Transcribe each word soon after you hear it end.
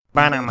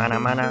Mana mana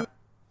mana.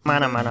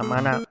 Mana mana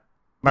mana.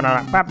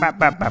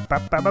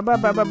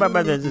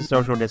 This is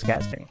Social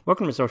Disgusting.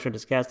 Welcome to Social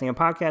Disgusting, a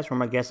podcast where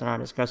my guests and I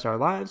discuss our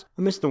lives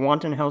amidst the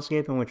wanton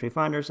hellscape in which we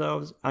find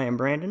ourselves. I am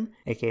Brandon,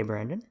 aka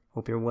Brandon.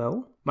 Hope you're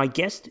well. My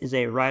guest is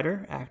a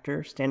writer,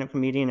 actor, stand-up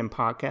comedian, and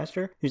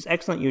podcaster whose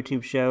excellent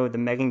YouTube show, The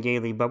Megan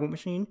Gailey Bubble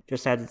Machine,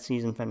 just had its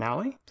season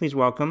finale. Please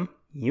welcome,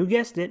 you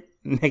guessed it,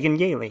 Megan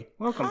Gailey.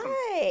 Welcome. Hi.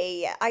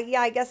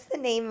 I guess the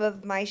name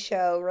of my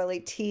show really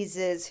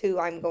teases who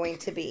I'm going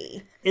to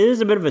be. It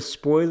is a bit of a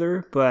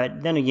spoiler,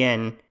 but then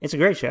again, it's a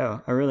great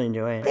show. I really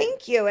enjoy it.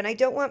 Thank you. And I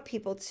don't want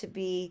people to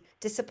be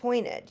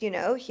disappointed,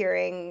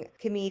 hearing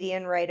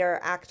comedian, writer,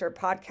 actor,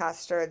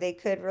 podcaster. They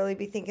could really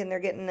be thinking they're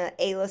getting an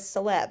A-list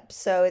celeb.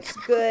 So it's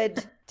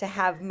good to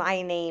have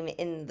my name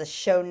in the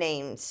show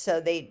name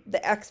so the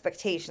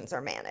expectations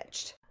are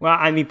managed. Well,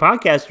 I mean,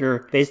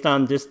 podcaster, based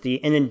on just the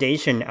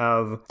inundation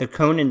of the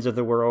Conans of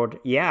the world,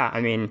 yeah,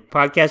 I mean,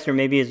 podcaster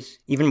maybe is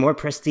even more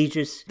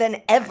prestigious.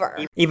 Than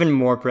ever. Even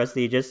more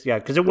prestigious, yeah,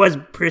 because it was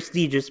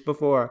prestigious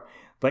before,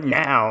 but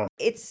now.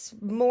 It's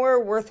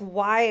more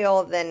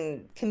worthwhile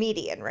than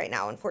comedian right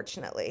now,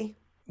 unfortunately.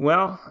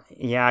 Well,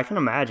 yeah, I can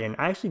imagine.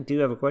 I actually do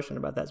have a question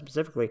about that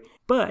specifically.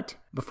 But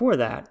before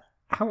that,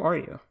 how are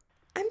you?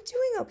 I'm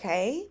doing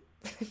okay.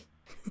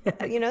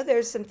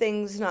 There's some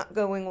things not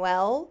going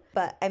well,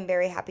 but I'm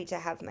very happy to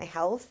have my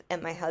health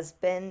and my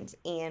husband,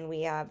 and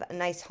we have a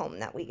nice home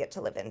that we get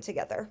to live in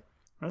together.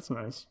 That's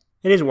nice.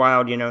 It is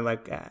wild,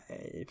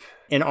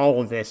 in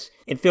all of this,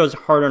 it feels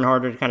harder and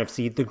harder to kind of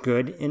see the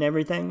good in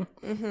everything.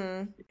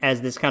 Mm-hmm. As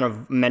this kind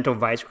of mental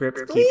vice grip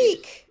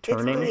keeps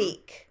turning. It's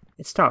bleak.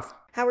 It's tough.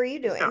 How are you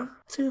doing?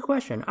 That's a good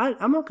question.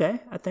 I'm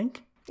okay, I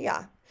think.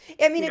 Yeah.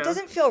 I mean, it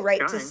doesn't feel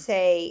right to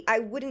say, I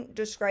would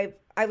describe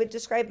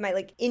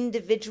my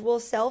individual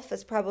self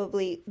as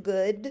probably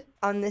good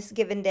on this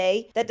given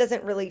day. That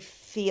doesn't really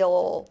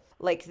feel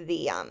like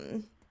the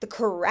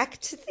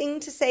correct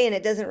thing to say, and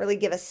it doesn't really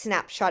give a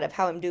snapshot of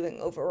how I'm doing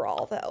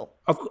overall, though.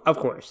 Of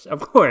course.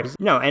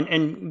 No,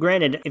 and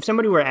granted, if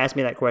somebody were to ask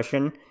me that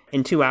question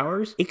in 2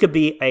 hours, it could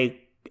be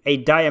a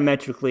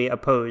diametrically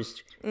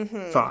opposed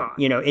thought.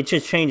 It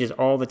just changes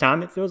all the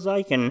time, it feels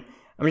like, and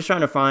I'm just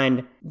trying to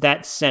find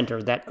that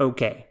center, that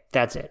okay,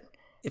 that's it.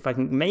 If I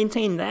can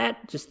maintain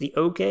that, just the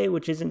okay,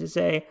 which isn't to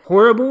say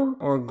horrible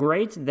or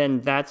great,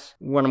 then that's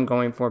what I'm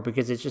going for,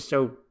 because it's just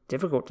so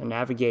difficult to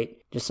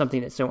navigate just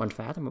something that's so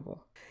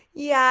unfathomable.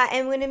 Yeah,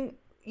 and when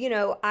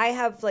I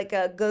have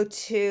a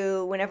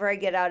go-to whenever I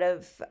get out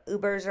of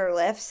Ubers or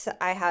Lyfts,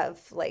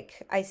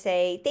 I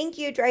say, thank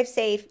you, drive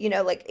safe.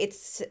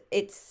 It's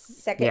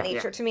second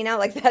nature to me now.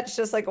 That's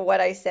just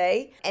what I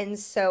say. And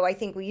so I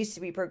think we used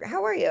to be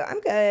how are you?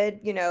 I'm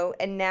good,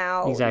 and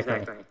now,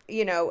 exactly.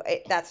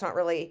 That's not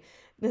really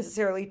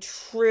necessarily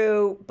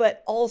true,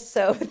 but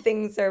also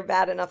things are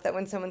bad enough that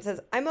when someone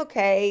says, I'm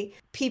okay,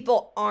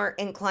 people aren't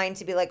inclined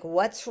to be like,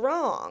 what's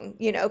wrong?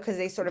 Because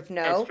they sort of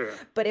know.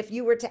 But if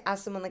you were to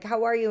ask someone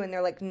how are you? And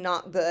they're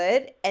not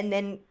good. And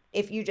then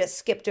if you just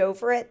skipped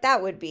over it,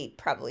 that would be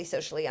probably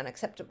socially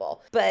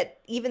unacceptable. But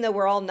even though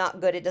we're all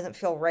not good, it doesn't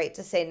feel right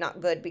to say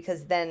not good,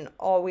 because then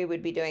all we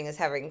would be doing is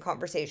having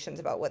conversations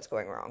about what's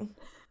going wrong.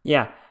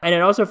 Yeah. And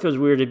it also feels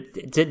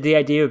weird to the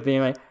idea of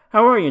being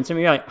how are you? And some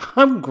of you are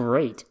I'm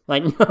great.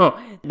 No,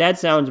 that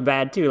sounds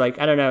bad too. I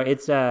don't know.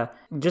 It's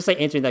just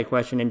answering that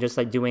question and just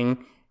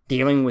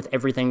dealing with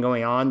everything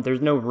going on.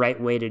 There's no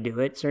right way to do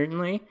it,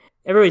 certainly.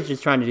 Everybody's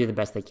just trying to do the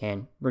best they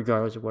can,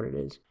 regardless of what it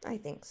is. I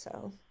think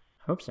so.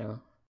 Hope so.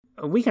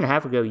 A week and a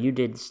half ago, you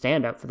did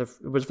stand-up for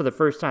the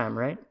first time,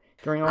 right?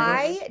 During all this?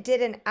 I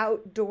did an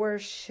outdoor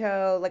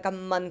show a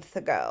month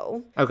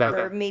ago. Okay.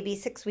 Or maybe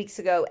 6 weeks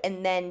ago,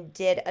 and then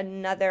did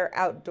another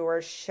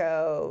outdoor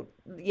show,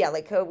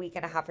 a week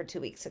and a half or 2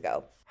 weeks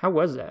ago. How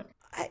was that?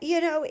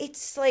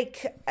 It's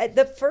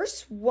the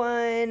first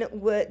one,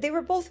 they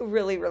were both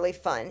really, really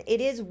fun.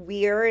 It is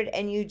weird,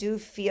 and you do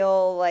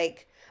feel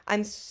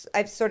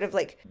I've sort of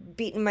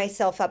beaten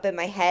myself up in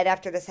my head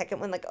after the second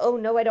one, oh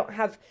no, I don't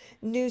have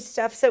new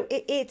stuff. So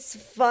it's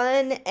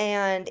fun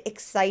and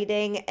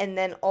exciting, and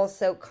then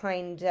also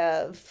kind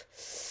of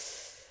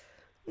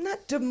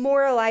not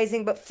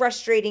demoralizing, but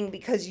frustrating,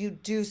 because you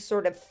do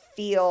sort of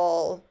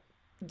feel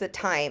the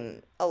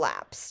time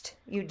elapsed.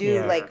 You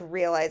do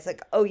realize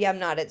oh yeah, I'm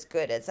not as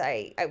good as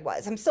I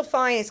was. I'm still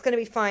fine. It's going to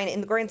be fine. In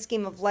the grand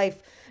scheme of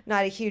life,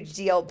 not a huge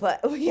deal, but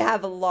we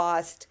have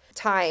lost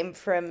time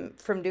from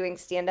doing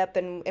stand-up,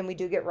 and we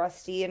do get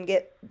rusty and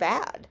get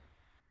bad.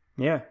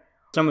 Yeah.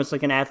 It's almost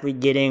like an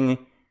athlete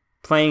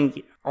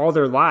playing all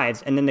their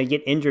lives, and then they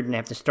get injured and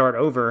have to start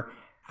over.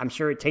 I'm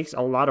sure it takes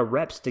a lot of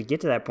reps to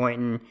get to that point,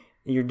 and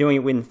you're doing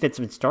it in fits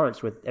and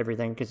starts with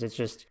everything, because it's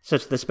just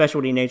such the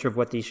specialty nature of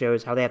what these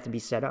shows, how they have to be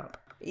set up.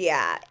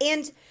 Yeah,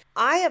 and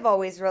I have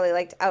always really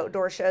liked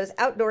outdoor shows.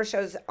 Outdoor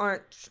shows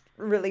aren't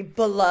really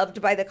beloved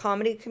by the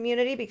comedy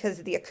community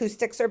because the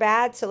acoustics are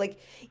bad. So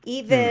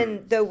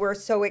even though we're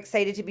so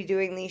excited to be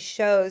doing these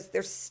shows,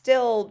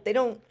 they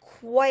don't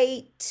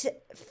quite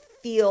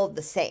feel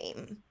the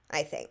same,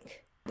 I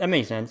think. That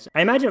makes sense.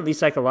 I imagine at least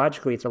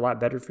psychologically it's a lot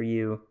better for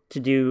you to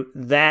do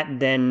that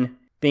than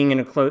being in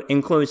a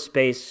enclosed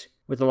space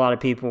with a lot of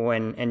people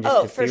and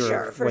just the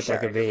fear of what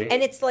that could be.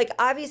 And it's like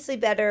obviously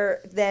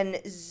better than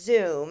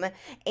Zoom.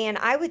 And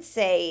I would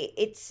say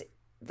it's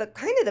the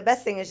kind of the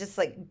best thing is just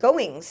like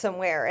going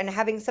somewhere and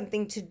having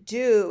something to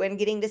do and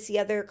getting to see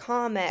other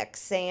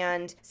comics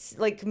and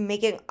like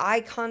making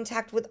eye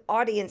contact with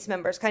audience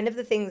members, kind of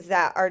the things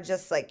that are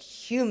just like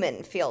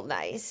human feel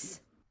nice.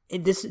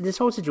 This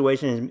whole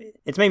situation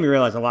it's made me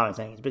realize a lot of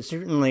things, but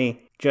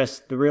certainly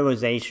just the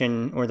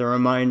realization or the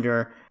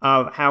reminder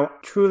of how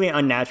truly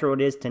unnatural it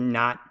is to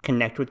not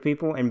connect with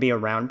people and be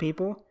around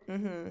people.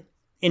 Mm-hmm.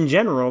 In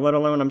general, let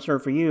alone, I'm sure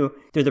for you,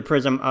 through the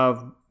prism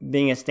of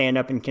being a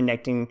stand-up and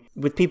connecting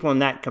with people in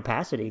that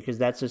capacity, because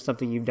that's just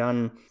something you've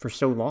done for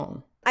so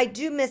long. I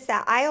do miss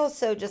that. I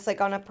also just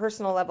like on a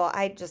personal level,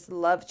 I just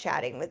love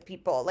chatting with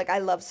people. Like I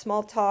love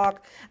small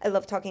talk. I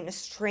love talking to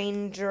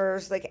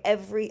strangers.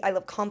 I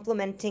love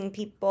complimenting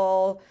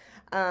people,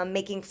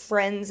 making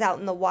friends out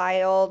in the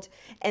wild.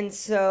 And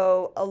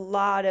so a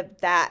lot of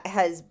that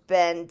has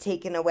been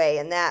taken away,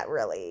 and that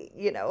really,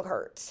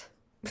 hurts.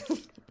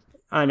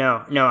 I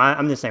know. No,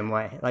 I'm the same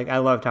way. Like I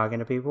love talking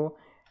to people,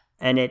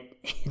 and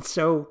it's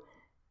so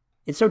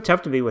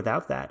tough to be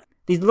without that.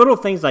 These little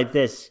things like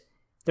this,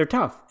 they're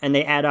tough and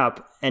they add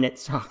up and it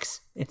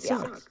sucks. It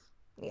sucks.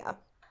 Yeah.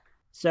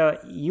 So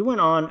you went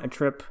on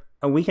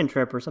a weekend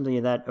trip or something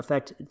of that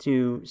effect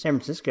to San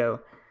Francisco.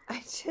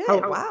 I did.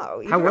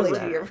 Wow. You really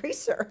do your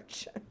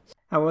research.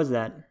 How was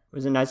that?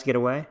 Was it nice to get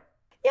away?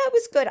 Yeah, it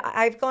was good.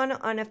 I've gone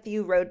on a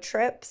few road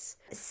trips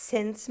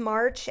since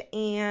March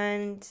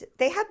and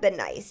they have been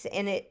nice.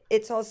 And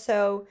it's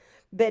also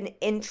been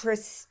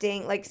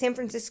interesting. Like San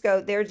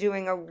Francisco, they're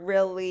doing a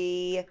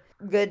really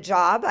good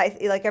job.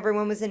 Like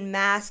everyone was in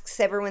masks.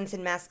 Everyone's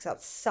in masks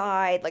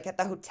outside. Like at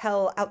the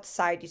hotel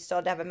outside, you still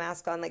had to have a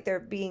mask on. Like they're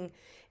being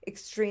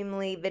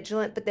extremely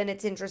vigilant. But then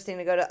it's interesting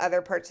to go to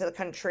other parts of the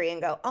country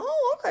and go,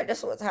 oh, okay, this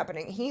is what's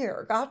happening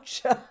here.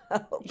 Gotcha.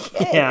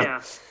 Okay.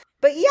 Yeah.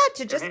 But yeah,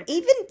 to just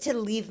even to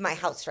leave my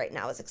house right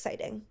now is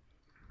exciting.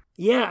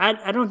 Yeah,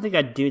 I don't think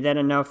I'd do that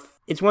enough.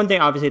 It's one thing,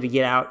 obviously, to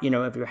get out,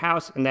 of your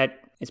house, and that,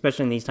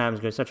 especially in these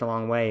times, goes such a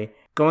long way.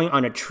 Going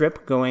on a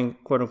trip, going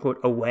quote unquote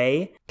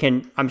away,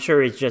 I'm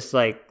sure is just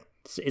like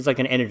it's like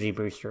an energy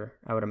booster,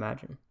 I would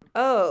imagine.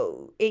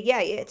 Oh, yeah,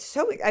 it's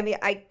so. I mean,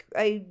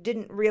 I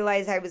didn't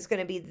realize I was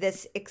going to be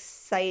this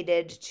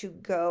excited to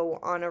go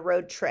on a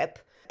road trip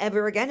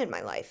ever again in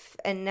my life,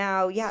 and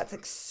now, yeah, it's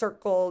like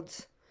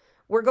circled.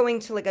 We're going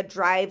to like a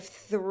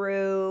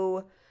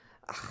drive-through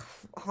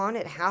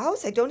haunted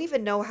house. I don't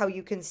even know how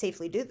you can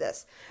safely do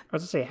this. I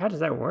was going to say, how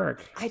does that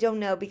work? I don't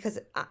know, because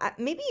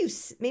maybe you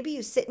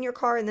sit in your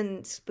car and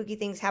then spooky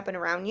things happen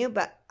around you.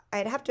 But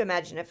I'd have to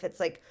imagine if it's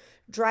like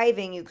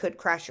driving, you could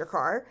crash your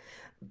car.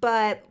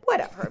 But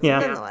whatever. Yeah.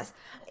 Nonetheless,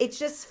 it's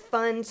just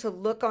fun to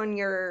look on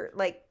your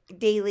like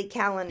daily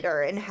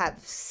calendar and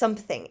have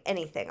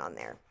anything on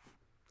there.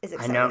 Is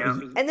exciting. I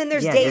know. And then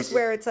there's days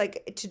where it's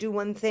like to do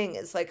one thing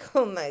is like,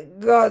 oh my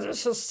God,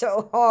 this is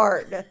so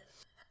hard.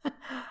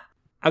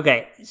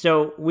 Okay,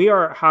 so we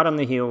are hot on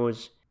the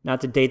heels, not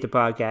to date the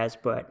podcast,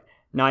 but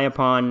nigh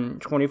upon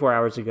 24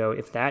 hours ago,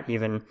 if that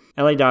even,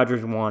 LA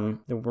Dodgers won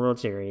the World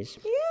Series.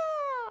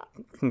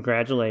 Yeah.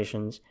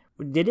 Congratulations.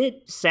 Did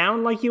it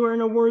sound like you were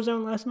in a war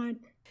zone last night?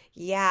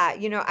 Yeah,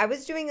 I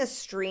was doing a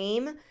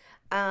stream.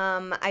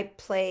 I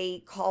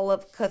play Call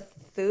of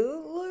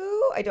Cthulhu.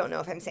 I don't know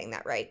if I'm saying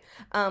that right.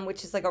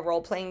 Which is like a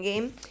role-playing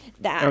game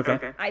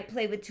that I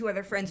play with two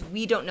other friends.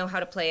 We don't know how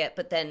to play it,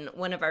 but then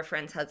one of our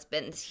friends'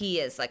 husbands, he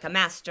is like a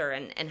master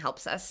and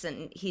helps us,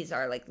 and he's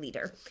our like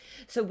leader.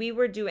 So we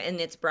were doing,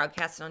 and it's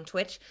broadcast on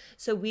Twitch.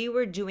 So we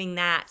were doing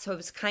that. So it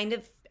was kind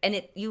of,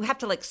 and you have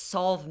to like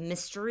solve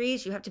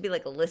mysteries. You have to be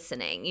like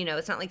listening.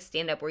 It's not like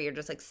stand up where you're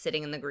just like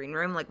sitting in the green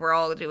room. Like we're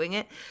all doing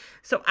it.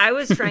 So I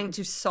was trying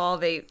to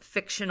solve a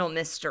fictional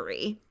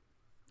mystery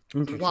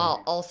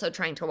while also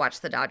trying to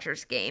watch the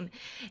Dodgers game.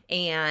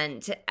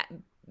 And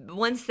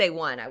once they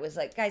won, I was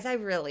like, guys, I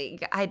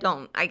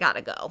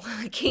gotta go.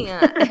 I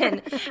can't.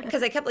 And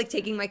because I kept like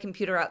taking my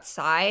computer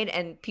outside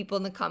and people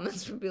in the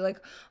comments would be like,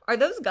 are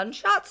those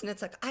gunshots? And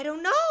it's like, I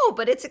don't know,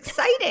 but it's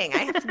exciting.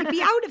 I have to be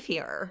out of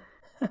here.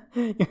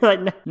 You're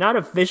like, not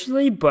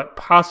officially, but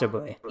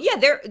possibly.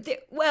 Yeah,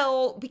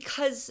 well,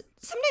 because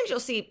sometimes you'll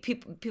see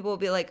people will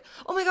be like,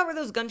 oh my God, were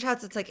those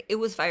gunshots? It's like, it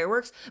was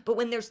fireworks. But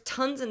when there's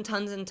tons and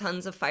tons and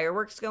tons of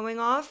fireworks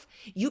going off,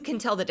 you can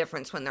tell the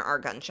difference when there are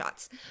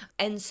gunshots.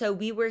 And so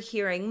we were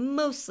hearing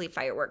mostly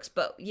fireworks.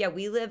 But yeah,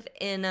 we live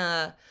in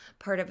a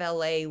part of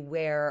LA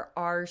where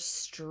our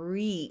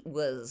street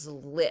was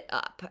lit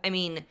up. I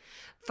mean,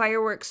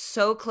 fireworks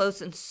so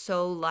close and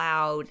so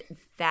loud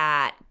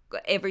that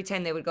every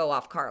time they would go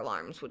off, car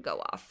alarms would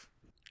go off.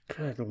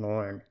 Good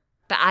Lord.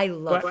 But I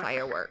love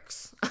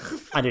fireworks.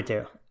 I do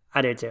too.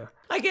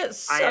 I get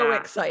so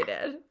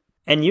excited.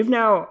 And you've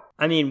now,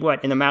 in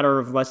the matter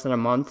of less than a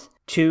month,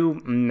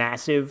 2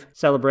 massive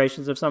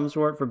celebrations of some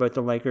sort for both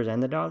the Lakers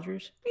and the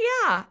Dodgers?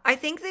 Yeah. I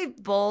think they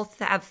both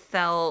have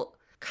felt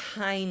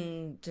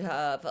kind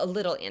of a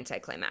little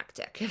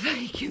anticlimactic, if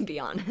I can be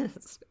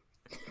honest.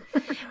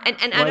 And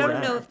Why I is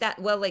don't know that? if that,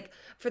 well, like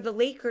for the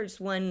Lakers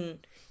one,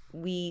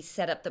 we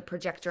set up the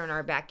projector in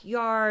our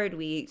backyard.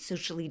 We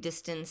socially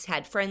distanced,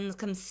 had friends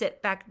come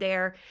sit back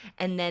there,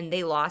 and then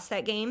they lost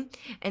that game.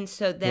 And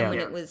so then when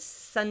it was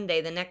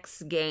Sunday, the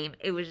next game,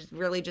 it was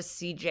really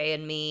just CJ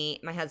and me,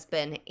 my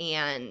husband,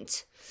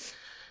 and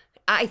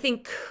I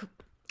think,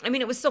 I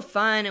mean, it was still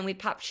fun, and we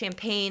popped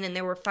champagne, and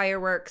there were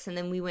fireworks, and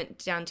then we went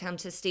downtown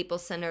to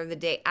Staples Center the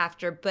day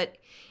after. But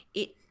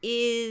it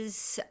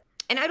is,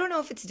 and I don't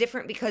know if it's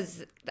different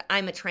because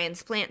I'm a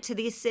transplant to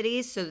these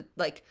cities, so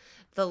like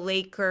the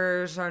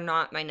Lakers are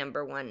not my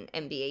number one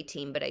NBA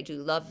team, but I do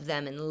love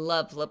them and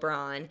love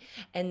LeBron.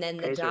 And then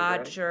the Pacers, right?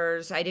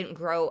 Dodgers, I didn't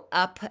grow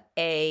up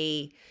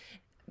a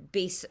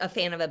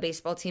fan of a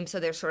baseball team, so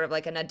they're sort of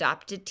like an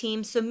adopted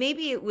team. So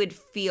maybe it would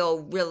feel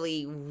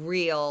really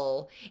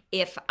real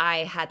if I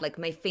had like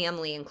my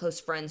family and close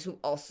friends who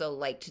also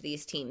liked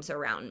these teams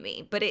around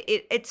me. But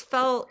it's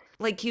felt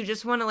like you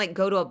just want to like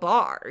go to a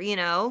bar, you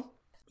know?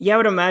 Yeah, I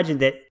would imagine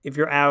that if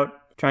you're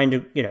out trying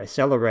to,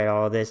 celebrate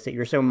all of this, that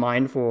you're so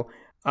mindful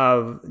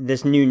of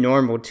this new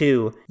normal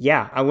too.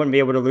 Yeah, I wouldn't be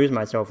able to lose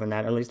myself in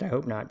that. At least I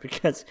hope not,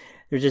 because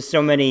there's just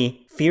so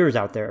many fears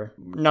out there.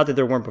 Not that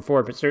there weren't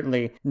before, but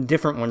certainly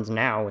different ones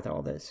now with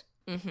all this.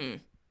 Mm-hmm.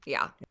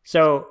 Yeah.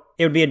 So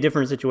it would be a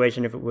different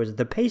situation if it was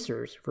the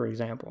Pacers, for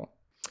example.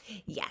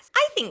 Yes,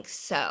 I think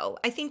so.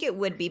 I think it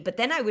would be, but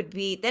then it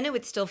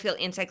would still feel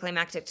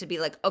anticlimactic to be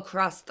like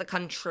across the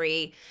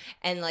country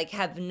and like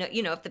have no,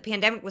 if the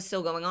pandemic was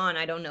still going on,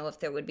 I don't know if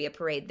there would be a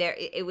parade there.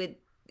 It would,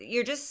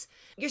 you're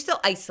still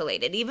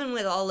isolated, even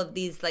with all of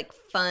these like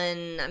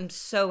fun, I'm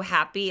so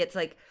happy. It's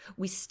like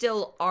we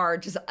still are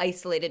just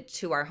isolated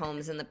to our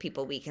homes and the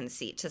people we can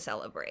see to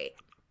celebrate.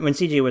 When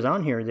CJ was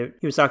on here,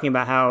 he was talking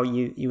about how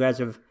you guys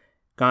have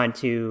gone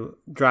to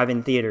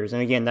drive-in theaters.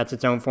 And again, that's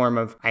its own form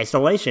of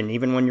isolation,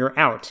 even when you're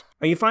out.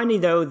 Are you finding,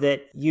 though,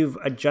 that you've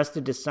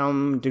adjusted to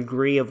some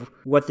degree of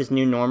what this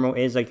new normal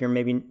is? Like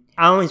I'm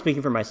only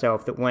speaking for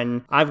myself, that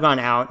when I've gone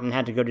out and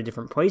had to go to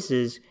different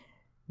places,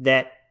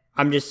 that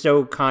I'm just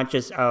so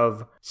conscious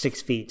of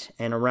 6 feet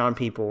and around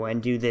people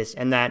and do this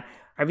and that.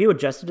 Have you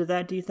adjusted to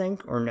that, do you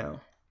think, or no?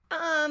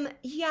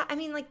 Yeah, I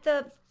mean, like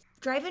the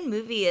drive-in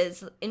movie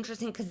is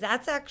interesting because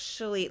that's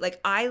actually, like,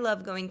 I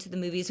love going to the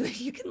movies where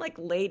you can, like,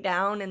 lay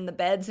down in the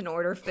beds and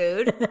order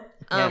food,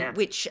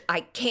 which I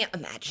can't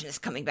imagine is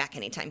coming back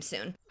anytime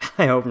soon.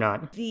 I hope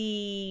not.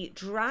 The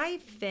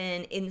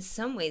drive-in, in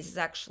some ways, is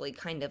actually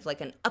kind of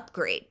like an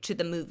upgrade to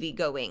the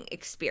movie-going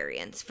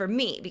experience for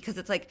me because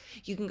it's like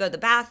you can go to the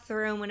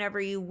bathroom whenever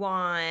you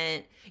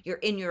want. You're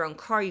in your own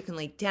car. You can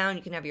lay down.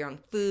 You can have your own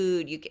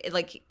food. You can,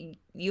 like,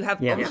 you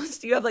have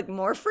like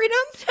more freedom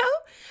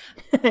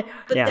now.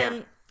 But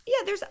then,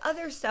 there's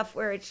other stuff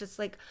where it's just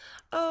like,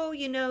 oh,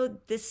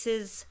 this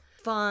is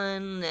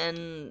fun,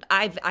 and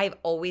I've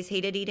always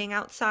hated eating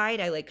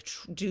outside. I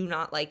do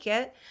not like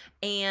it,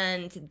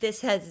 and this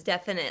has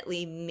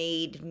definitely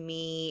made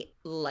me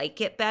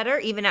like it better,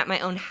 even at my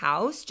own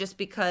house, just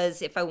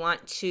because if I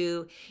want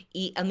to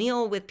eat a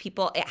meal with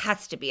people, it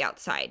has to be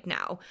outside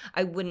now.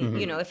 I wouldn't,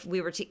 if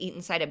we were to eat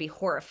inside, I'd be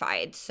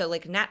horrified. So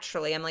like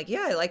naturally, I'm like,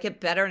 yeah, I like it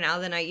better now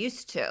than I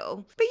used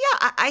to. But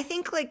yeah, I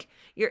think like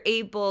you're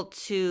able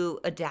to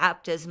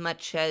adapt as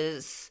much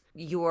as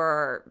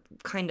your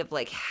kind of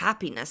like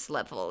happiness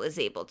level is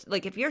able to.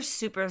 Like if you're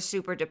super,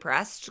 super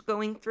depressed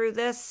going through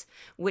this,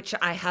 which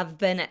I have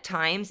been at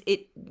times,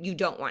 you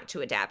don't want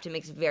to adapt. It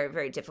makes it very,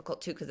 very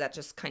difficult too, because that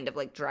just kind of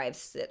like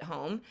drives it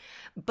home.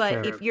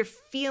 But if you're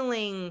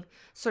feeling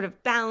sort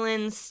of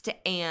balanced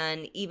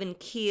and even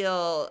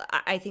keel,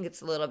 I think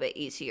it's a little bit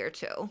easier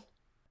too.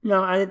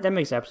 No, that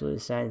makes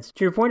absolute sense.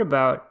 To your point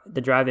about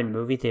the drive-in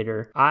movie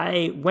theater,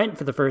 I went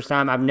for the first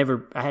time.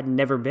 I had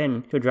never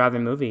been to a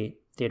drive-in movie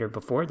theater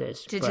before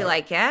this. Did you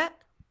like it?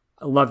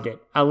 I loved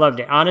it.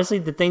 Honestly,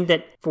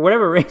 for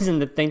whatever reason,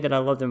 the thing that I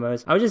loved the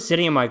most, I was just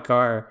sitting in my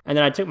car, and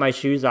then I took my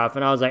shoes off,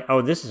 and I was like,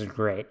 oh, this is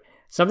great.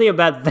 Something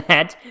about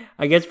that,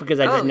 I guess because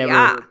I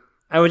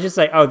was just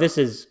like, oh, this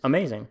is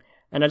amazing.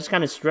 And I just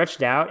kind of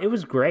stretched out. It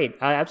was great.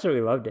 I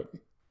absolutely loved it.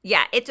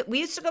 Yeah, we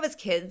used to go as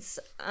kids.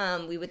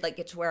 We would like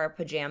get to wear our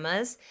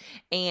pajamas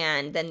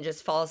and then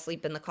just fall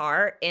asleep in the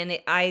car. And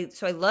I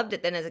loved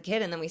it then as a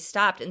kid, and then we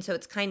stopped. And so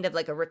it's kind of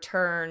like a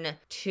return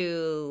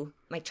to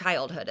my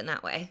childhood in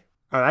that way.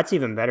 Oh, that's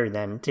even better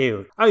then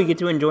too. Oh, you get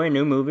to enjoy a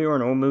new movie or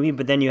an old movie,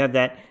 but then you have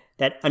that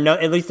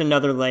at least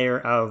another layer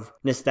of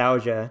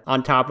nostalgia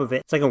on top of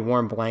it. It's like a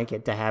warm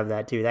blanket to have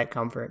that too, that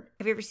comfort.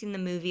 Have you ever seen the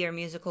movie or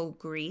musical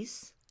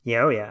Grease?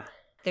 Yeah, oh yeah.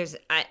 There's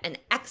an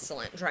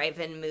excellent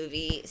drive-in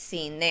movie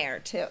scene there,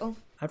 too.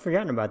 I'd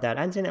forgotten about that. I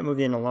hadn't seen that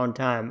movie in a long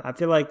time. I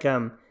feel like,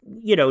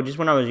 just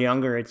when I was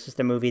younger, it's just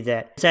a movie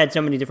that it's had so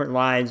many different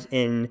lives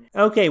in,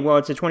 okay, well,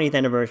 it's the 20th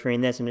anniversary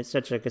and this, and it's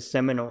such like a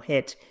seminal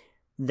hit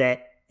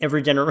that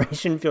every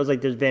generation feels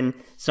like there's been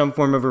some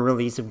form of a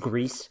release of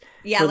Grease.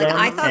 Yeah, like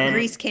I thought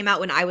Grease came out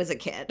when I was a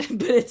kid,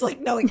 but it's like,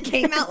 no, it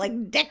came out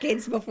like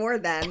decades before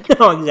then.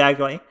 Oh,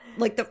 exactly.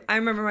 Like I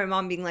remember my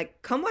mom being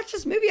like, come watch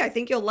this movie, I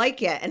think you'll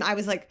like it. And I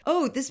was like,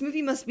 oh, this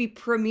movie must be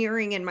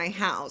premiering in my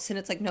house. And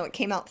it's like, no, it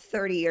came out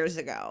 30 years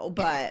ago,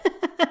 but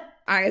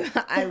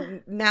I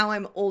now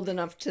I'm old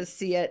enough to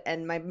see it,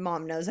 and my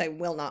mom knows I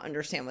will not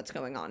understand what's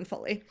going on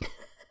fully.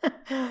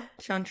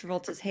 John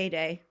Travolta's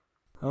heyday.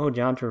 Oh,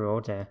 John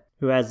Travolta,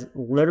 who has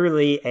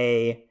literally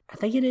I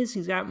think it is,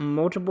 he's got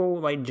multiple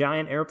like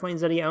giant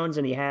airplanes that he owns,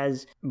 and he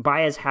has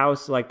by his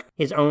house like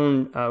his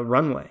own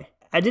runway.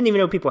 I didn't even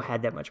know people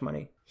had that much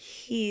money.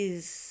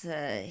 He's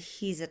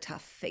a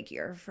tough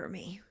figure for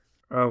me.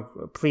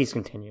 Oh, please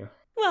continue.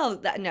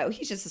 Well, no,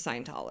 he's just a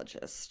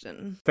Scientologist,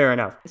 and fair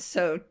enough.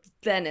 So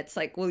then it's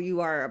like, well,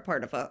 you are a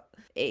part of a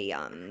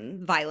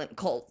violent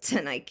cult,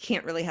 and I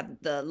can't really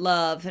have the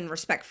love and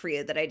respect for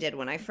you that I did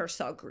when I first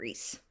saw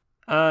Grease.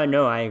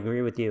 No, I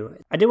agree with you.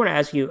 I did want to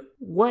ask you,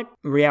 what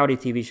reality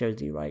TV shows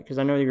do you like? Because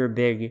I know you're a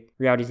big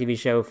reality TV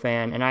show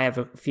fan, and I have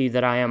a few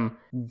that I am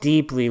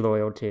deeply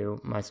loyal to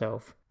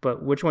myself.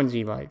 But which ones do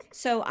you like?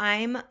 So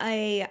I'm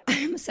a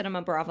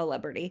Bravo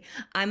celebrity.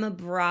 I'm a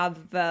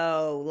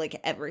Bravo, like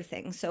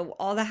everything. So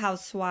all the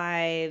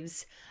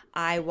Housewives,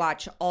 I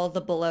watch all the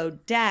Below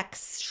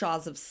Decks,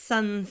 Shaws of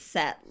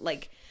Sunset,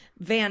 like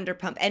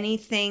Vanderpump,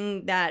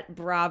 anything that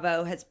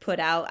Bravo has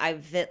put out,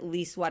 I've at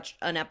least watched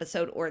an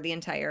episode or the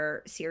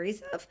entire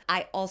series of.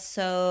 I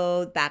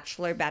also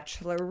Bachelor,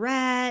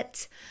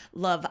 Bachelorette,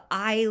 Love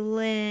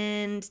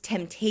Island,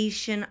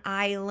 Temptation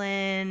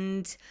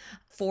Island.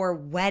 For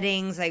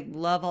weddings, I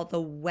love all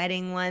the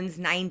wedding ones.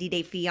 90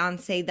 Day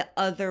Fiance, The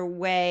Other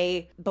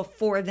Way,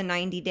 Before the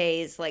 90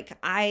 Days. Like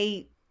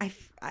I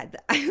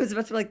was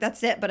about to be like,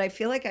 that's it, but I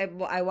feel like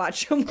I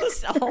watch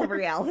almost all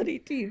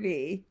reality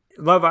TV.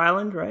 Love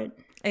Island, right?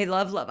 I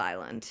love Love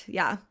Island.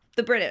 Yeah.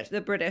 The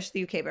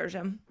UK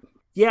version.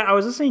 Yeah, I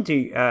was listening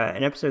to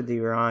an episode that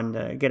you were on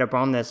to get up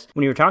on this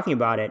when you were talking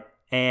about it,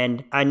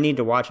 and I need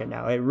to watch it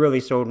now. It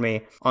really sold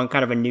me on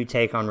kind of a new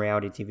take on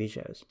reality TV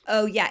shows.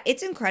 Oh, yeah.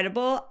 It's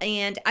incredible.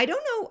 And I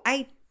don't know.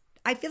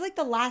 I feel like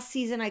the last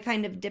season I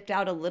kind of dipped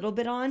out a little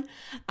bit on.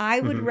 I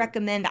would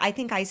recommend, I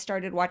think I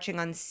started watching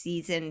on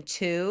season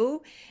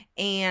 2,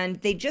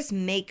 and they just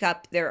make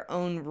up their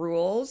own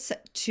rules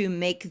to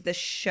make the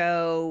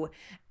show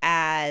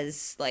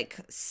as like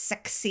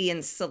sexy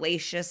and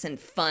salacious and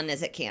fun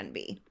as it can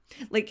be.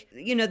 Like,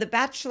 you know, The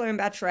Bachelor and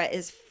Bachelorette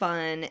is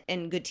fun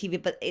and good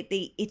TV, but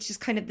it's just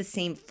kind of the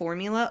same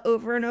formula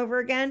over and over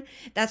again.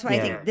 That's why I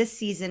think this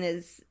season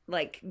is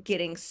like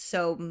getting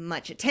so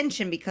much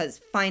attention,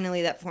 because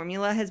finally that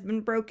formula has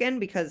been broken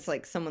because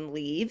like someone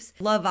leaves.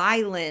 Love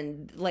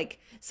Island, like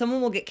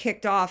someone will get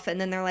kicked off and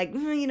then they're like,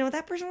 you know,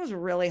 that person was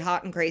really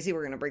hot and crazy,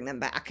 we're going to bring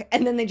them back.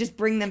 And then they just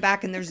bring them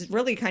back and there's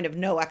really kind of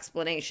no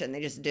explanation.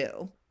 They just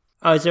do.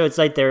 Oh, so it's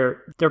like they're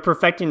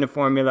perfecting the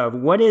formula of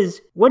what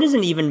is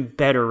an even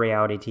better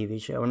reality TV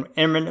show and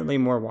eminently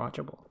more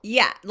watchable.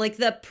 Yeah, like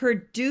the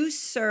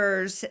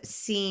producers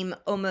seem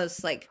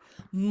almost like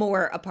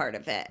more a part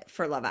of it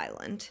for Love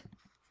Island.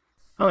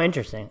 Oh,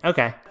 interesting.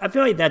 Okay. I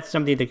feel like that's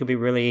something that could be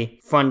really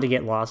fun to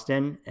get lost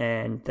in.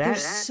 And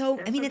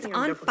it's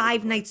on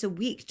 5 nights a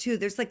week too.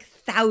 There's like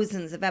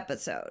thousands of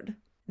episodes.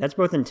 That's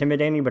both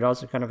intimidating but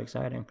also kind of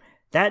exciting.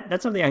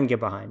 That's something I can get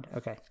behind.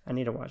 Okay, I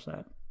need to watch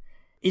that.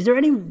 Is there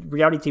any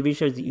reality TV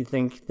shows that you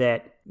think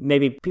that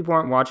maybe people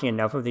aren't watching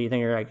enough of that you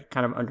think are like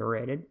kind of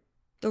underrated?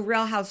 The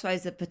Real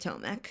Housewives of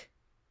Potomac.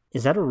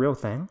 Is that a real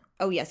thing?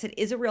 Oh, yes, it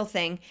is a real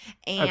thing.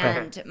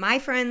 And my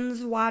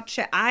friends watch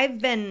it. I've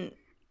been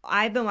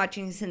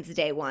watching since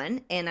day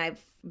one, and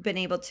I've been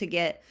able to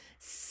get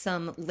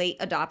some late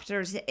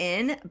adopters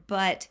in.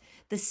 But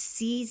the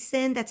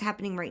season that's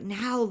happening right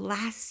now,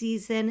 last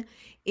season,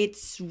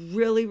 it's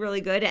really,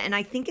 really good. And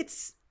I think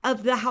it's,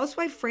 of the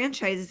Housewife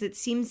franchises, it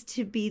seems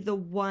to be the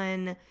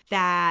one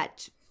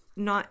that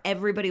not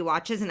everybody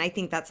watches. And I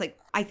think that's like,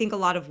 I think a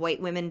lot of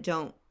white women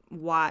don't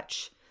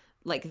watch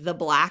like the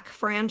Black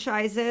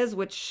franchises,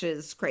 which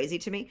is crazy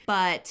to me.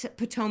 But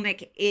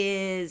Potomac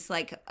is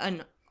like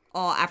an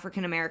all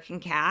African-American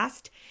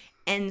cast.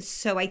 And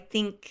so I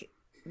think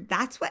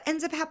that's what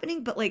ends up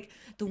happening. But like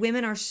the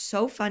women are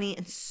so funny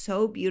and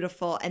so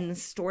beautiful. And the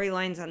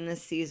storylines on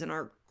this season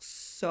are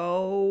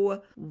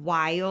so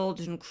wild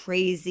and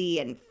crazy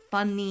and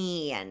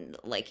funny and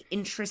like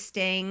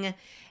interesting.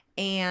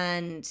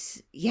 And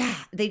yeah,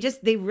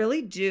 they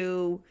really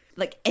do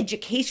like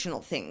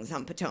educational things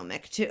on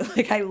Potomac too.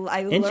 Like I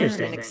learn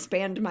and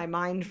expand my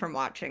mind from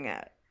watching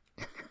it.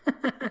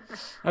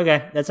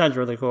 Okay, that sounds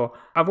really cool.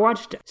 I've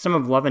watched some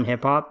of Love and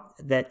Hip Hop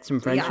that some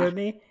friends showed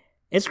me.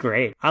 It's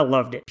great. I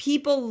loved it.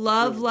 People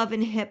love Love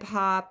and Hip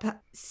Hop.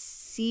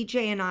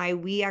 CJ and I,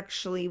 we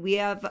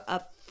have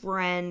a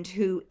friend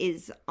who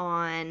is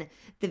on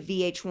the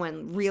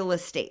VH1 real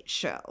estate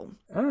show.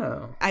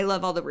 Oh. I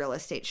love all the real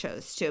estate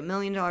shows too. $1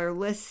 Million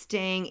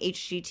Listing,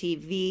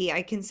 HGTV.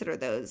 I consider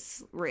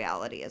those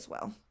reality as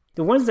well.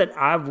 The ones that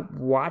I've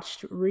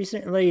watched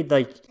recently,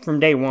 like from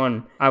day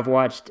one, I've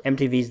watched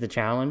MTV's The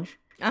Challenge.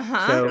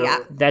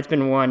 So that's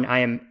been one I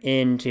am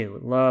into.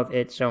 Love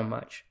it so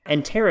much.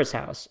 And Terrace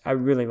House, I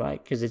really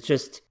like because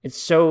it's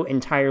so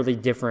entirely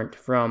different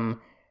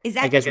from, Is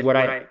that I guess,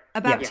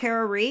 about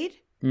Tara Reid?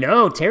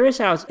 No, Terrace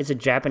House is a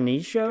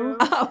Japanese show.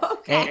 Oh,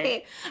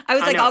 okay. I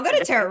was like, I'll go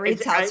to Tara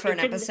Reid's house for an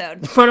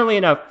episode. Funnily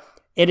enough,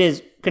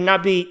 could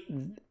not be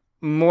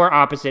more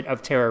opposite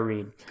of Tara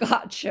Reid.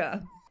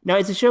 Gotcha. No,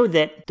 it's a show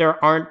that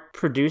there aren't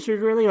producers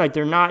really. Like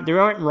there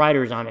aren't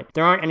writers on it.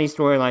 There aren't any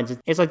storylines.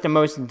 It's like the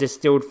most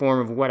distilled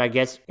form of what I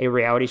guess a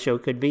reality show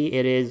could be.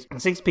 It is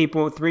 6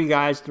 people, 3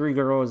 guys, 3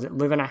 girls that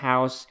live in a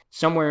house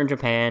somewhere in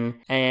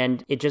Japan,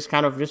 and it just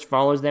kind of just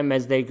follows them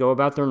as they go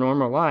about their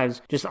normal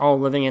lives, just all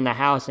living in the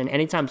house. And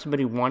anytime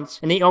somebody wants,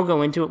 and they all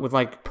go into it with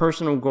like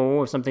personal goal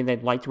or something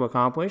they'd like to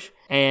accomplish.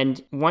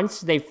 And once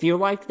they feel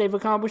like they've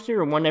accomplished it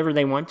or whenever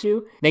they want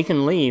to, they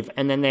can leave,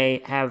 and then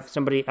they have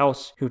somebody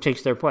else who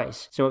takes their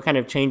place. So it kind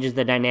of changes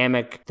the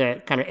dynamic,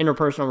 the kind of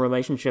interpersonal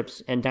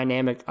relationships and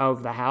dynamic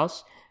of the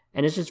house.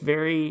 And it's just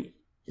very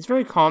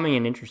calming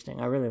and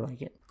interesting. I really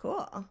like it.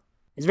 Cool.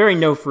 It's very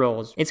no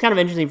frills. It's kind of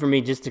interesting for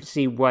me just to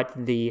see what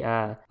the,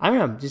 I don't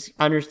know, just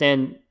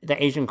understand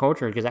the Asian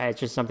culture, because it's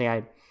just something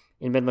I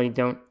admittedly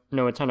don't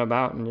know a ton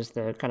about, and just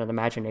the kind of the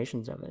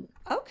machinations of it.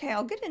 Okay,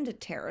 I'll get into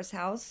Terrace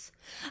House.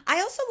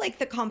 I also like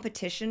the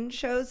competition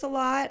shows a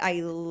lot.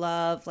 I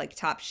love like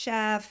Top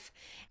Chef,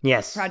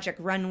 yes, Project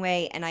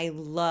Runway, and I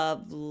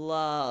love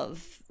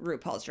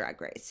RuPaul's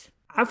Drag Race.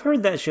 I've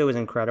heard that show is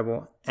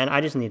incredible, and I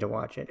just need to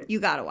watch it.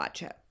 You gotta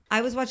watch it. I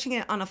was watching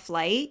it on a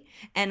flight,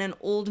 and an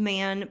old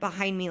man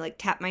behind me like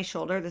tapped my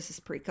shoulder. This is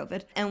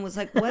pre-COVID, and was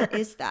like, "What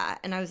is that?"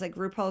 And I was like,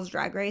 "RuPaul's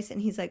Drag Race," and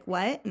he's like,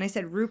 "What?" And I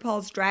said,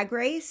 "RuPaul's Drag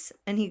Race,"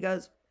 and he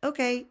goes,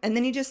 "Okay," and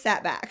then he just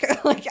sat back.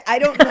 Like, I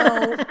don't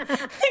know.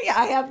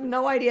 I have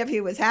no idea if he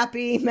was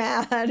happy,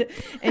 mad,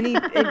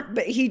 and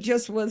but he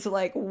just was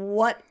like,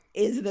 "What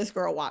is this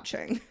girl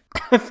watching?"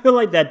 I feel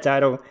like that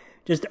title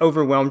just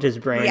overwhelmed his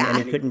brain, Yeah.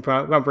 and he couldn't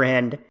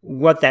comprehend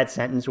what that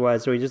sentence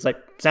was. So he just like,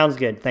 sounds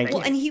good, thank you.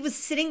 Well, and he was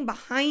sitting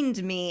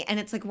behind me,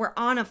 and it's like we're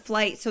on a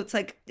flight, so it's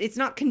like it's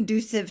not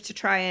conducive to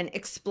try and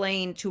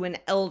explain to an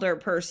elder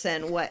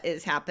person what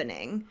is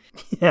happening.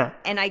 Yeah,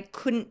 And I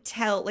couldn't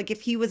tell, like,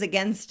 if he was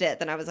against it,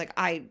 then I was like,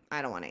 I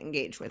don't want to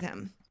engage with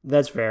him.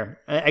 that's fair.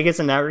 I guess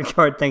in that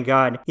regard, thank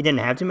God he didn't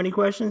have too many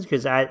questions,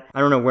 because I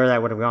don't know where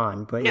that would have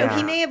gone. But No, yeah,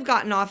 he may have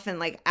gotten off and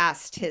like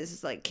asked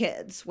his like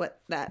kids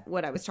what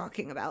I was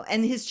talking about,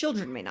 and his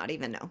children may not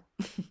even know.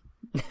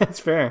 that's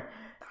fair.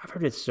 I've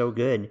heard it's so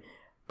good,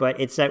 but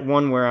it's that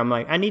one where I'm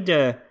like, I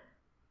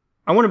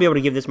want to be able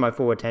to give this my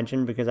full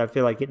attention, because I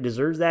feel like it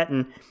deserves that,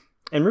 and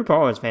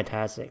RuPaul is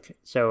fantastic.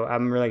 So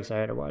I'm really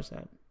excited to watch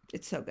that.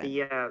 It's so good.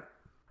 Yeah.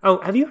 Oh,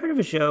 have you heard of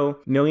a show,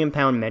 Million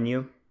Pound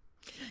Menu?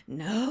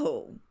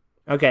 No.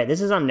 Okay,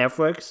 this is on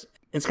Netflix.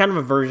 It's kind of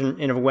a version,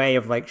 in a way,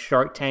 of like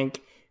Shark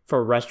Tank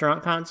for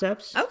restaurant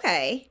concepts.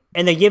 Okay.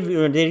 And they did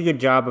a good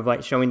job of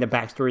like showing the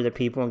backstory of the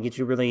people and get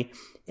you really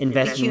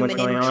invested in what's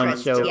going on.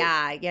 So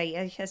yes.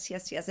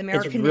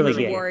 American really Ninja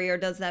good. Warrior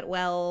does that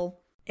well.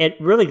 it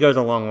really goes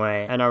a long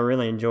way, and I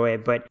really enjoy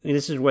it. But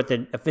this is what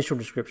the official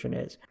description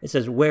is. It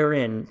says,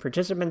 wherein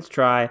participants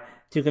try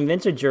to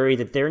convince a jury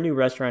that their new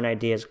restaurant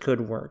ideas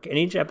could work. In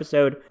each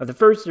episode of the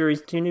first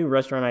series, 2 new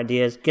restaurant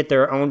ideas get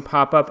their own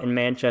pop-up in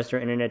Manchester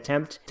in an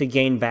attempt to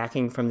gain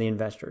backing from the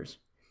investors.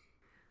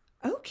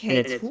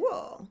 Okay,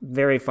 cool.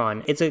 Very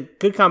fun. It's a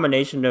good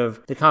combination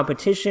of the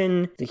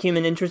competition, the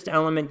human interest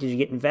element, because you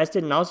get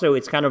invested, and also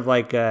it's kind of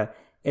like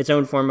its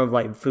own form of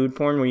like food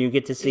porn, where you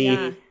get to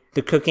see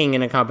the cooking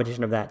and a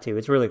competition of that too.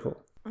 It's really cool.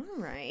 All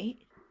right.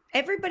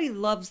 Everybody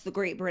loves the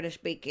Great British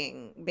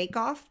Bake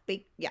Off.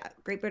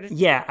 Great British.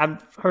 Yeah,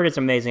 I've heard it's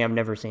amazing. I've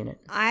never seen it.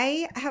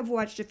 I have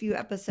watched a few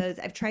episodes.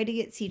 I've tried to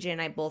get CJ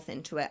and I both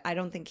into it. I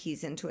don't think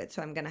he's into it,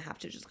 so I'm going to have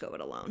to just go it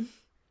alone.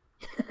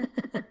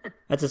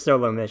 That's a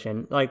solo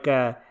mission. Like,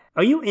 are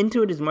you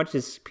into it as much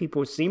as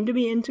people seem to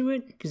be into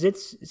it? Because it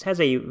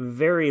has a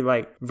very,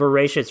 like,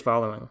 voracious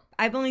following.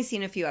 I've only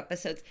seen a few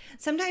episodes.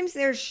 Sometimes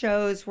there's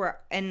shows where,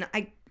 and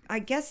I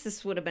guess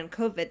this would have been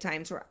COVID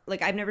times where,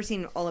 like, I've never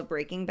seen all of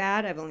Breaking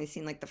Bad. I've only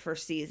seen, like, the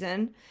first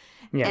season.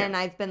 Yeah. And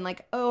I've been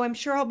like, oh, I'm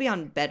sure I'll be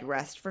on bed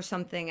rest for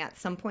something at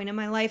some point in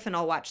my life, and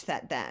I'll watch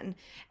that then.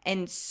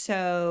 And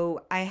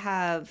so I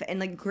have, and,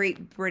 like,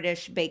 Great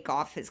British Bake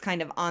Off is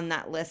kind of on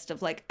that list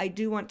of, like, I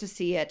do want to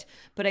see it,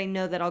 but I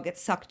know that I'll get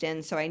sucked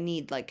in, so I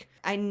need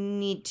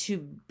to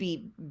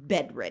be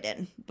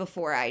bedridden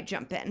before I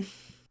jump in.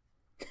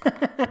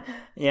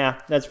 Yeah,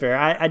 that's fair.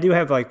 I do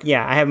have, like,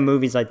 I have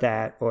movies like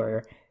that,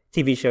 or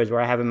TV shows where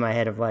I have in my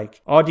head of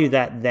like, I'll do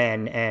that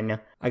then, and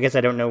I guess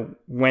I don't know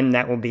when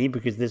that will be,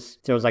 because this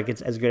feels like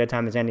it's as good a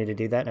time as any to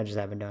do that, and I just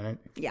haven't done it.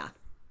 Yeah.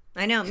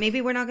 I know.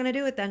 Maybe we're not going to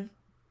do it then.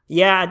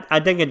 Yeah, I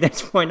think at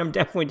this point, I'm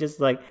definitely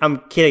just like, I'm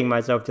kidding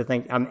myself to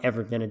think I'm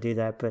ever going to do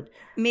that, but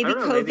maybe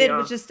COVID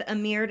was just a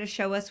mirror to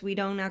show us we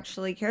don't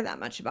actually care that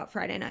much about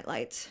Friday Night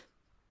Lights.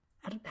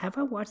 Have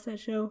I watched that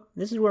show?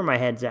 This is where my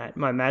head's at.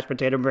 My mashed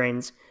potato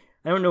brains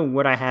I don't know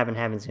what I have and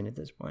haven't seen at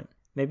this point.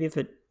 Maybe if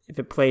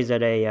it plays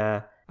at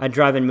a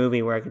drive-in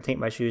movie where I can take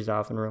my shoes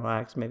off and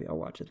relax, maybe I'll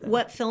watch it then.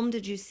 What film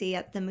did you see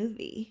at the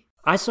movie?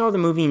 I saw the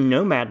movie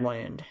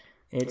Nomadland.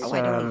 It's,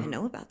 I don't even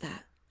know about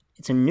that.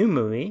 It's a new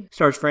movie.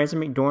 Stars Frances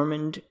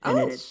McDormand,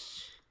 and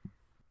it's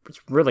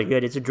really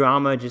good. It's a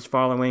drama just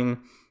following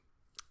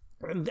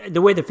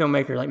the way the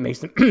filmmaker makes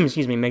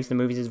the makes the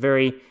movies is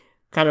very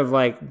kind of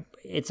like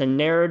it's a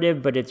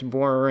narrative, but it's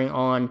bordering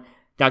on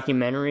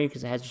documentary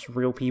because it has just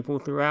real people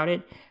throughout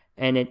it,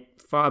 and it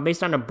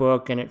based on a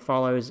book, and it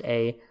follows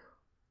a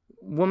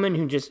woman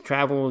who just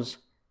travels,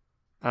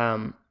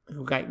 who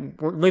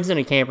lives in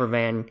a camper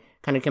van,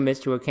 kind of commits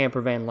to a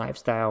camper van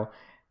lifestyle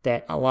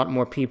that a lot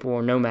more people,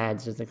 or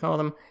nomads as they call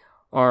them,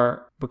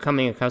 are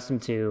becoming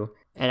accustomed to.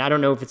 And I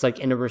don't know if it's like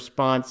in a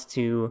response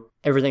to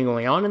everything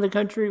going on in the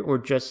country or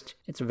just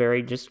it's a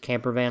very just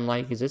camper van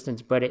like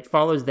existence, but it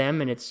follows them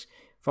and it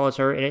follows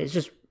her, and it's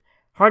just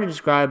hard to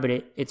describe, but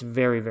it's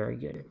very, very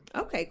good.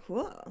 Okay,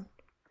 cool.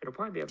 It'll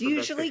probably be up Do you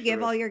usually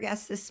give all your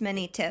guests this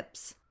many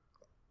tips?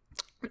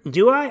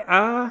 Do I?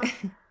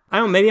 I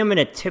don't. Maybe I'm in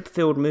a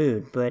tip-filled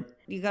mood, but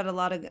you got a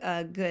lot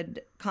of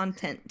good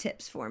content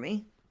tips for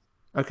me.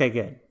 Okay,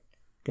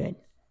 good.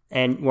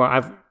 And well,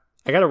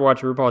 I got to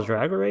watch RuPaul's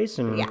Drag Race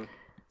and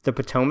The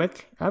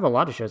Potomac. I have a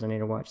lot of shows I need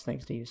to watch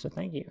thanks to you, so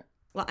thank you.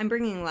 Well, I'm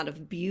bringing a lot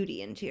of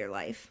beauty into your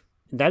life.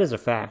 That is a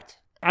fact.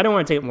 I don't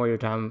want to take up more of your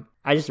time.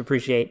 I just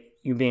appreciate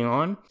you being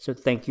on, so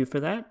thank you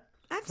for that.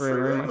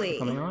 Absolutely. Very much for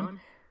coming on.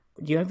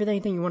 Do you have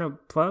anything you want to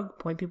plug,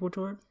 point people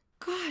toward?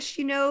 Gosh,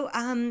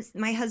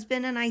 my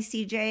husband and I,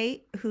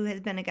 CJ, who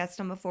has been a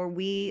guest on before,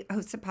 we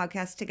host a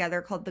podcast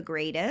together called The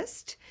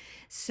Greatest.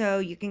 So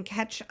you can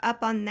catch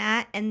up on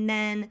that. And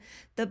then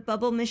The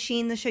Bubble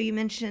Machine, the show you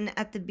mentioned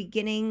at the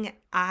beginning,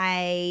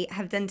 I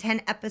have done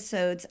 10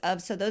 episodes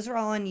of. So those are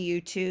all on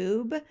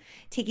YouTube,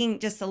 taking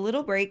just a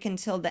little break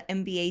until the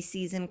NBA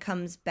season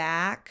comes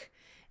back.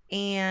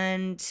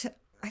 And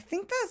I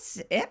think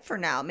that's it for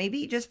now. Maybe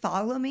you just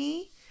follow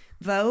me,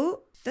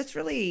 vote.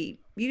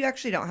 You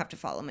actually don't have to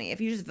follow me.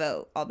 If you just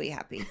vote, I'll be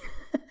happy.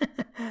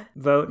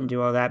 Vote and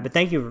do all that. But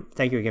thank you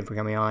again for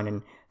coming on.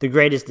 And The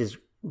Greatest is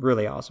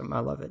really awesome. I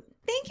love it.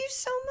 Thank you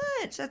so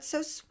much. That's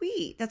so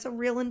sweet. That's a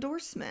real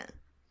endorsement.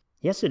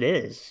 Yes, it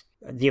is.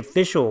 The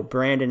official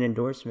brand and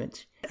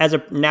endorsement. As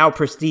a now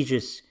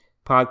prestigious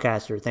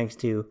podcaster, thanks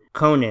to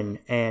Conan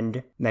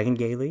and Megan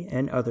Gailey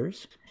and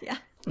others. Yeah.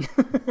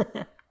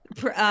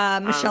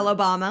 Michelle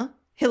Obama,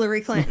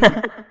 Hillary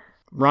Clinton.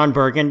 Ron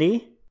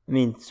Burgundy. I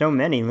mean, so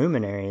many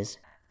luminaries.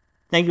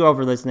 Thank you all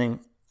for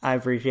listening. I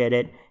appreciate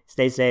it.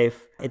 Stay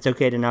safe. It's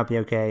okay to not be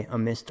okay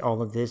amidst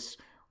all of this.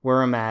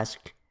 Wear a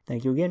mask.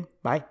 Thank you again.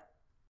 Bye.